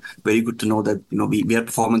very good to know that we had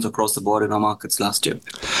performance across the board in our markets last year.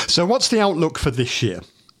 So what's the outlook for this year?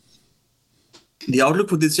 The outlook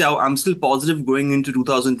for this year, I'm still positive going into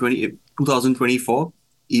 2024,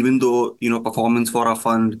 even though performance for our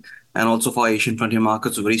fund and also for Asian frontier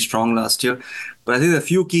markets were very strong last year. But I think there are a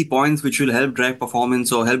few key points which will help drive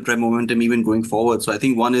performance or help drive momentum even going forward. So I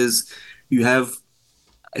think one is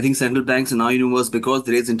central banks in our universe, because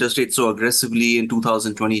they raised interest rates so aggressively in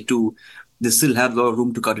 2022, they still have a lot of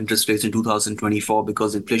room to cut interest rates in 2024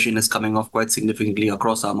 because inflation is coming off quite significantly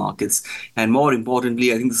across our markets. And more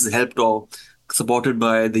importantly, I think this is helped or supported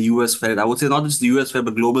by the US Fed. I would say not just the US Fed,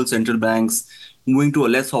 but global central banks moving to a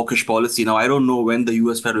less hawkish policy. Now, I don't know when the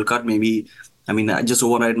US Fed will cut. Maybe I mean, just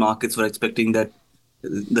overnight markets were expecting that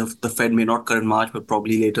the Fed may not cut in March, but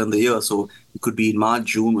probably later in the year. So it could be in March,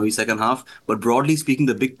 June, maybe second half. But broadly speaking,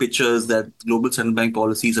 the big picture is that global central bank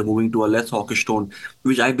policies are moving to a less hawkish tone,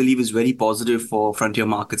 which I believe is very positive for frontier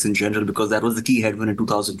markets in general, because that was the key headwind in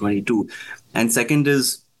 2022. And second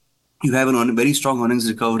is, you have a very strong earnings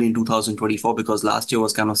recovery in 2024, because last year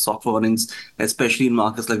was kind of soft for earnings, especially in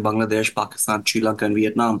markets like Bangladesh, Pakistan, Sri Lanka, and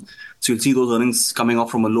Vietnam. So you'll see those earnings coming off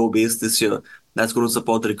from a low base this year. That's going to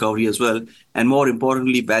support the recovery as well. And more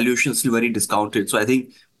importantly, valuation is still very discounted. So I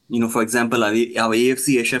think, for example, our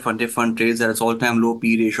AFC Asia Frontier Fund trades at its all-time low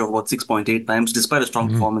P ratio of about 6.8 times, despite a strong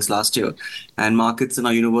performance last year. And markets in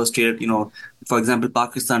our universe trade, for example,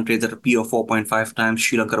 Pakistan trades at a P of 4.5 times,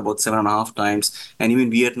 Sri Lanka about 7.5 times, and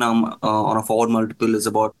even Vietnam on a forward multiple is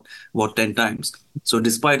about 10 times. So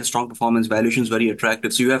despite a strong performance, valuation is very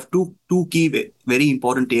attractive. So you have two key, very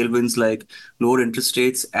important tailwinds like lower interest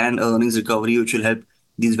rates and earnings recovery, which will help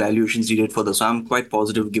these valuations relate further. So I'm quite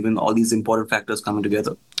positive given all these important factors coming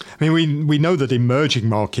together. I mean, we know that emerging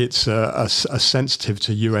markets are sensitive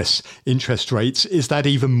to US interest rates. Is that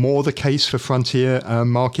even more the case for frontier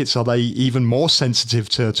markets? Are they even more sensitive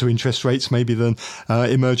to interest rates maybe than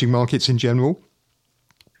emerging markets in general?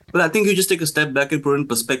 Well, I think you just take a step back and put in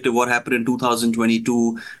perspective what happened in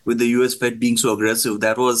 2022 with the US Fed being so aggressive.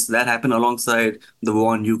 That happened alongside the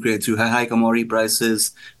war in Ukraine. So you had high commodity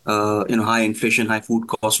prices, high inflation, high food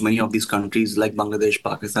costs. Many of these countries like Bangladesh,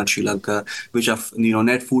 Pakistan, Sri Lanka, which are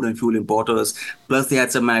net food and fuel importers. Plus, they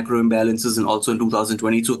had some macro imbalances, and also in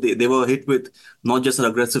 2020, so they were hit with not just an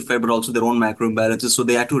aggressive Fed, but also their own macro imbalances. So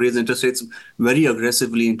they had to raise interest rates very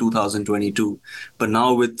aggressively in 2022. But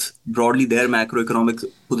now, with broadly their macroeconomic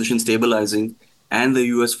position stabilizing and the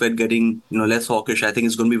US Fed getting less hawkish, I think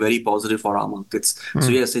it's going to be very positive for our markets. So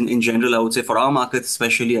yes, in general, I would say for our markets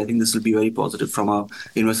especially, I think this will be very positive from a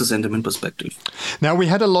investor sentiment perspective. Now, we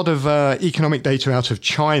had a lot of economic data out of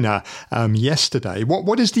China yesterday.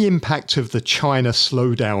 What is the impact of the China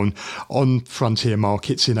slowdown on frontier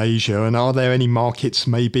markets in Asia? And are there any markets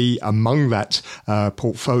maybe among that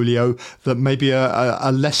portfolio that maybe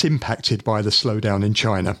are less impacted by the slowdown in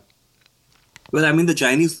China? Well, I mean, the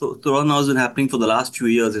Chinese slowdown has been happening for the last few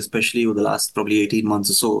years, especially over the last probably 18 months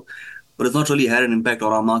or so. But it's not really had an impact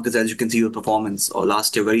on our markets, as you can see with performance.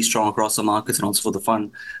 Last year, very strong across the markets and also for the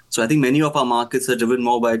fund. So I think many of our markets are driven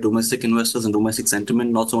more by domestic investors and domestic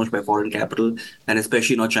sentiment, not so much by foreign capital, and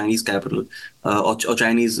especially not Chinese capital or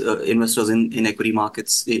Chinese investors in equity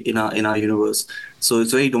markets in our universe. So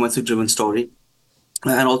it's a very domestic-driven story.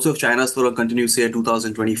 And also, if China's slowdown continues, say, in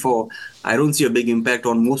 2024, I don't see a big impact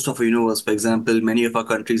on most of our universe. For example, many of our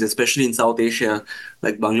countries, especially in South Asia,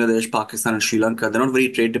 like Bangladesh, Pakistan, and Sri Lanka, they're not very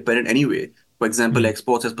trade dependent anyway. For example,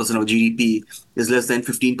 exports as percent of GDP is less than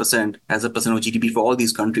 15% as a percent of GDP for all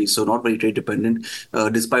these countries. So not very trade dependent,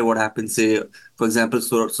 despite what happens, say, for example,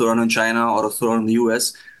 slowdown in China or a slowdown in the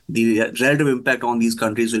US, the relative impact on these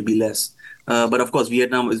countries will be less. But of course,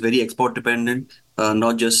 Vietnam is very export dependent.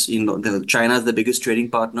 Not just China is the biggest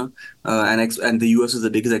trading partner, and the US is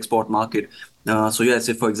the biggest export market. So yes,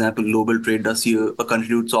 if for example global trade does see a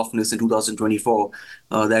continued softness in 2024,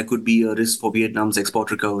 there could be a risk for Vietnam's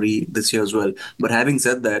export recovery this year as well. But having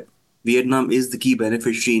said that, Vietnam is the key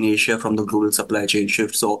beneficiary in Asia from the global supply chain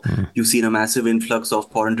shift. So you've seen a massive influx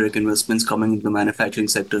of foreign direct investments coming into the manufacturing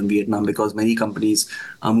sector in Vietnam, because many companies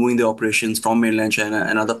are moving their operations from mainland China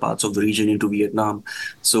and other parts of the region into Vietnam.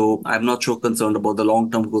 So I'm not so concerned about the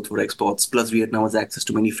long-term growth for exports. Plus, Vietnam has access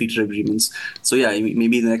to many free trade agreements. So yeah,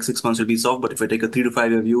 maybe the next 6 months will be soft, but if I take a 3 to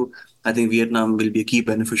 5 year view, I think Vietnam will be a key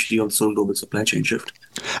beneficiary of the global supply chain shift.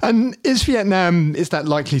 And is that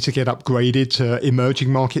likely to get upgraded to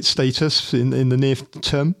emerging market status in the near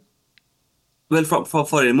term? Well,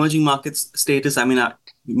 for emerging markets status, I mean,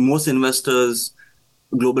 most investors,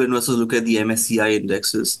 global investors, look at the MSCI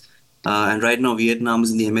indexes. And right now, Vietnam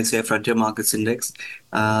is in the MSCI Frontier Markets Index.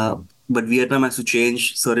 But Vietnam has to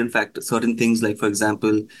change certain things, like, for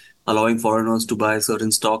example, allowing foreigners to buy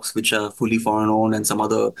certain stocks which are fully foreign-owned, and some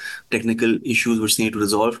other technical issues which they need to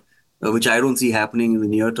resolve, which I don't see happening in the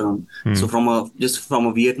near term. So from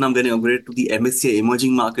a Vietnam getting upgraded to the MSCI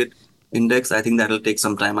Emerging Market Index, I think that'll take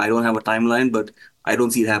some time. I don't have a timeline, but I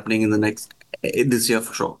don't see it happening in this year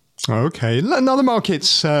for sure. Okay. In other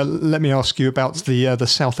markets, let me ask you about the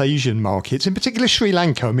South Asian markets, in particular Sri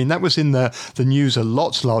Lanka. I mean, that was in the news a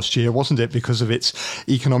lot last year, wasn't it, because of its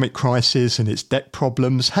economic crisis and its debt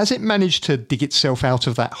problems. Has it managed to dig itself out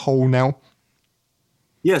of that hole now?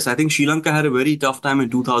 Yes, I think Sri Lanka had a very tough time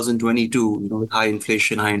in 2022, with high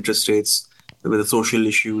inflation, high interest rates, with the social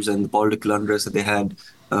issues and the political unrest that they had,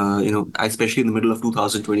 especially in the middle of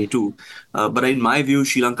 2022. But in my view,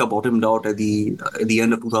 Sri Lanka bottomed out at the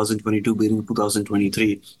end of 2022, beginning of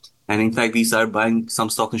 2023. And in fact, we started buying some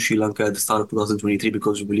stock in Sri Lanka at the start of 2023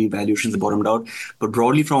 because we believe valuations have bottomed out. But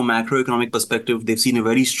broadly, from a macroeconomic perspective, they've seen a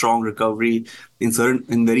very strong recovery in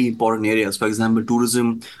very important areas. For example,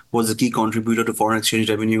 tourism was a key contributor to foreign exchange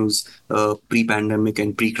revenues pre-pandemic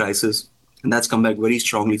and pre-crisis. And that's come back very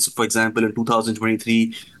strongly. So, for example, in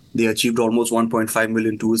 2023, they achieved almost 1.5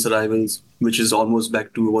 million tourist arrivals, which is almost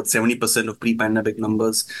back to about 70% of pre-pandemic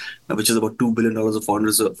numbers, which is about $2 billion of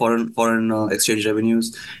foreign exchange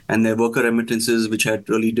revenues. And their worker remittances, which had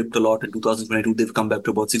really dipped a lot in 2022, they've come back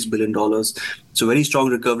to about $6 billion. So very strong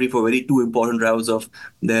recovery for two important drivers of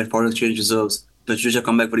their foreign exchange reserves, which have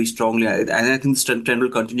come back very strongly. And I think this trend will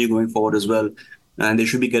continue going forward as well. And they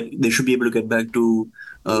should be able to get back to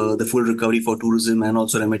the full recovery for tourism and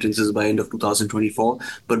also remittances by end of 2024.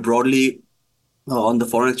 But broadly, on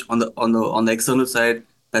the external side,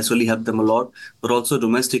 that's really helped them a lot. But also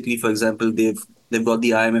domestically, for example, they've got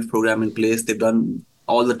the IMF program in place. They've done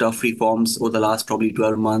all the tough reforms over the last probably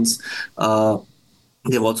 12 months.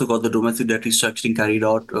 They've also got the domestic debt restructuring carried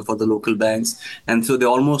out for the local banks. And so they're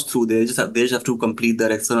almost through. They just have to complete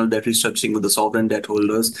their external debt restructuring with the sovereign debt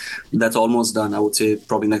holders. That's almost done, I would say,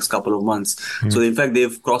 probably next couple of months. So in fact,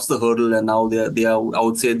 they've crossed the hurdle and now they are, I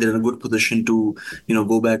would say they're in a good position to,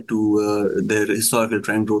 go back to their historical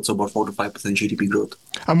trend growth of about 4 to 5% GDP growth.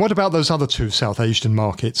 And what about those other two South Asian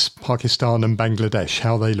markets, Pakistan and Bangladesh?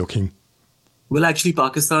 How are they looking? Well, actually,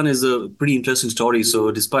 Pakistan is a pretty interesting story. So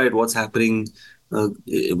despite what's happening,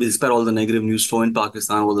 despite all the negative news flow in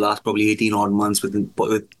Pakistan over the last probably 18 odd months with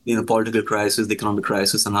political crisis, the economic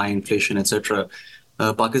crisis and high inflation, etc.,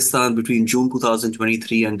 Pakistan between June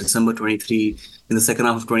 2023 and December 23, in the second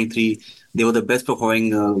half of 23, they were the best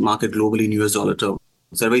performing market globally in US dollar terms.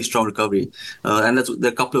 It's a very strong recovery. And there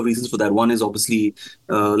are a couple of reasons for that. One is obviously,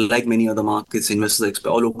 like many other markets,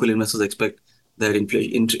 local investors expect that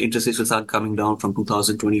interest rates will start coming down from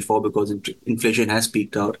 2024 because inflation has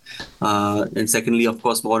peaked out. And secondly, of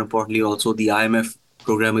course, more importantly, also the IMF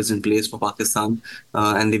program is in place for Pakistan,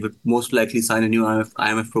 and they would most likely sign a new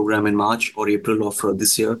IMF program in March or April of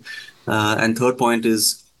this year. And third point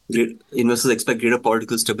is investors expect greater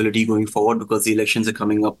political stability going forward because the elections are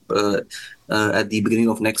coming up at the beginning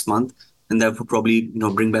of next month. And that would probably,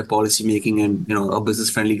 bring back policy making and, a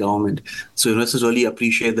business-friendly government. So investors really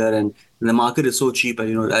appreciate that. And the market is so cheap.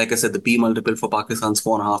 And, like I said, the P multiple for Pakistan is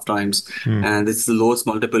 4.5 times. And it's the lowest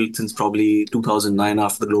multiple since probably 2009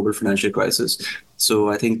 after the global financial crisis. So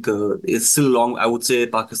I think it's still long. I would say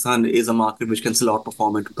Pakistan is a market which can still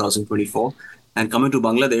outperform in 2024. And coming to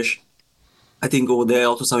Bangladesh, I think over there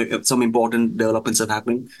also some important developments have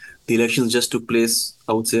happened. The elections just took place,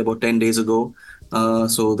 I would say, about 10 days ago.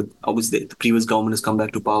 So obviously the previous government has come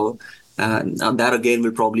back to power. And that again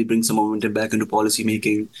will probably bring some momentum back into policy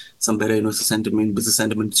making, some better investor sentiment, business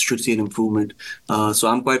sentiment should see an improvement. So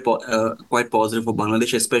I'm quite positive for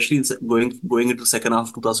Bangladesh, especially going into the second half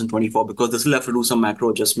of 2024, because they still have to do some macro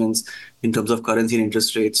adjustments in terms of currency and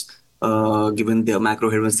interest rates, given the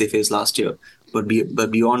macro headwinds they faced last year. But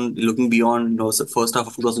looking beyond the first half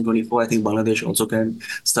of 2024, I think Bangladesh also can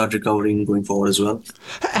start recovering going forward as well.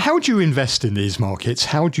 How do you invest in these markets?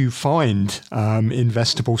 How do you find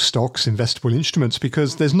investable stocks, investable instruments?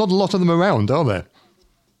 Because there's not a lot of them around, are there?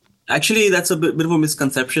 Actually, that's a bit of a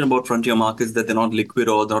misconception about frontier markets, that they're not liquid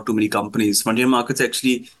or not too many companies. Frontier markets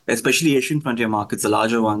actually, especially Asian frontier markets, the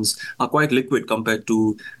larger ones, are quite liquid compared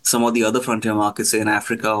to some of the other frontier markets, say in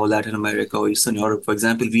Africa or Latin America or Eastern Europe. For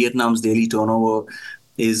example, Vietnam's daily turnover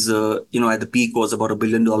is, at the peak was about $1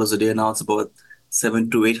 billion a day. Now it's about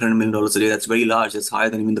 $700 to $800 million a day. That's very large. That's higher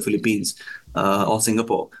than even the Philippines or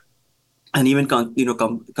Singapore. And even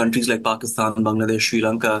countries like Pakistan, Bangladesh, Sri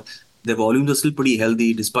Lanka, their volumes are still pretty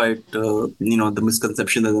healthy, despite the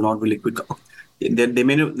misconception that they're not very liquid. They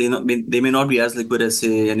may not be as liquid as,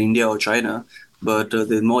 say, in India or China, but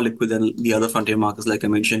they're more liquid than the other frontier markets, like I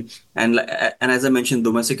mentioned. And as I mentioned,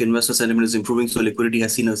 domestic investor sentiment is improving, so liquidity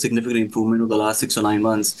has seen a significant improvement over the last 6 or 9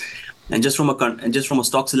 months. And just from a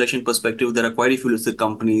stock selection perspective, there are quite a few listed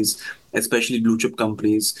companies, especially blue chip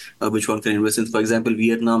companies, which one can invest in. For example,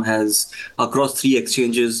 Vietnam has across 3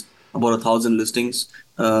 exchanges about 1,000 listings.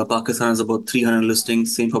 Pakistan has about 300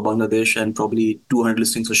 listings, same for Bangladesh, and probably 200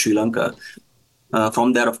 listings for Sri Lanka.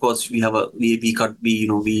 From there, of course, we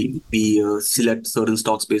select certain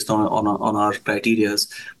stocks based on our criteria.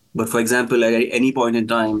 But for example, at any point in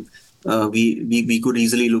time, we could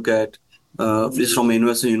easily look at, just from an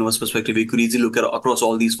investor perspective, we could easily look at across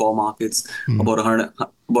all these 4 markets about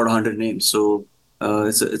 100 names. So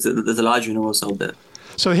There's a large universe out there.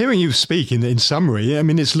 So hearing you speak in summary, I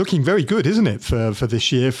mean, it's looking very good, isn't it, for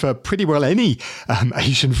this year for pretty well any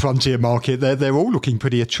Asian frontier market. They're all looking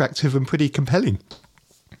pretty attractive and pretty compelling.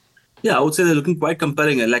 Yeah, I would say they're looking quite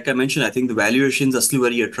compelling. And like I mentioned, I think the valuations are still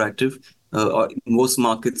very attractive. Most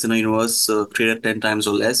markets in a universe trade at 10 times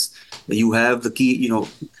or less. You have the key,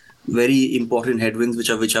 very important headwinds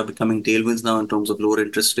which are becoming tailwinds now in terms of lower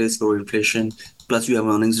interest rates, lower inflation. Plus, you have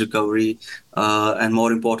earnings recovery, and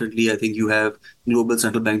more importantly, I think you have global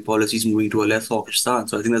central bank policies moving to a less hawkish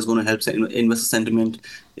stance. So I think that's going to help investor sentiment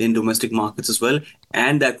in domestic markets as well,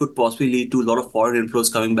 and that could possibly lead to a lot of foreign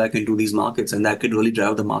inflows coming back into these markets, and that could really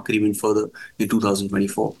drive the market even further in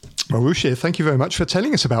 2024. Well, Ruchir, thank you very much for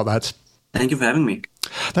telling us about that. Thank you for having me.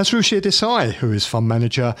 That's Ruchir Desai, who is fund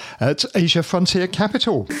manager at Asia Frontier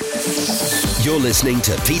Capital. You're listening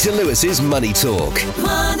to Peter Lewis's Money Talk.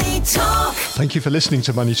 Money Talk. Thank you for listening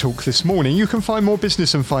to Money Talk this morning. You can find more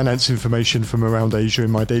business and finance information from around Asia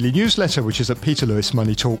in my daily newsletter, which is at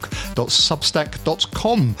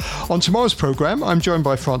peterlewismoneytalk.substack.com. On tomorrow's programme, I'm joined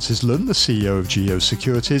by Francis Lun, the CEO of Geo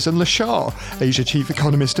Securities, and Lashar, Asia Chief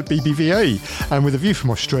Economist at BBVA. And with a view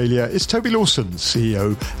from Australia is Toby Lawson,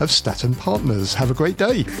 CEO of Staten Partners. Have a great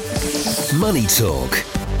day. Money Talk.